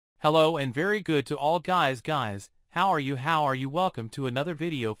Hello and very good to all guys. How are you? Welcome to another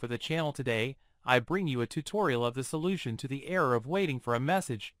video for the channel. Today I bring you a tutorial of the solution to the error of waiting for a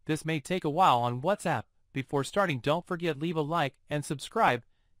message. This may take a while on WhatsApp. Before starting, don't forget leave a like and subscribe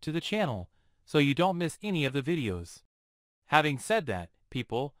to the channel so you don't miss any of the videos. Having said that,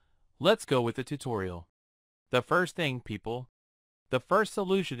 people, let's go with the tutorial. The first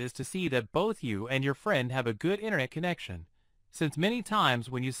solution is to see that both you and your friend have a good internet connection. Since many times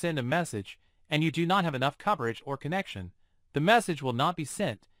when you send a message and you do not have enough coverage or connection, the message will not be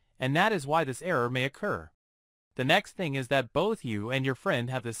sent, and that is why this error may occur. The next thing is that both you and your friend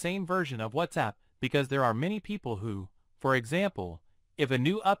have the same version of WhatsApp, because there are many people who, for example, if a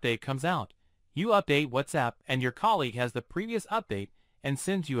new update comes out, you update WhatsApp and your colleague has the previous update and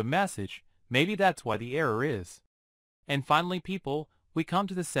sends you a message. Maybe that's why the error is. And finally, people, we come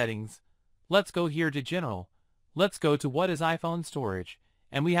to the settings. Let's go here to General. Let's go to what is iPhone storage,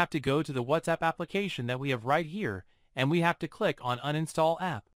 and we have to go to the WhatsApp application that we have right here, and we have to click on Uninstall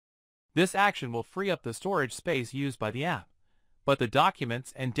App. This action will free up the storage space used by the app, but the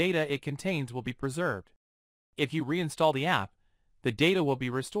documents and data it contains will be preserved. If you reinstall the app, the data will be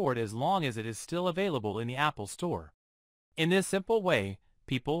restored as long as it is still available in the Apple Store. In this simple way,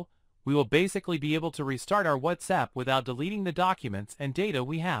 people, we will basically be able to restart our WhatsApp without deleting the documents and data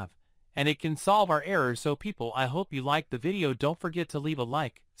we have. And it can solve our errors. So people, I hope you liked the video. Don't forget to leave a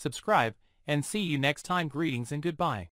like, subscribe, and see you next time. Greetings and goodbye.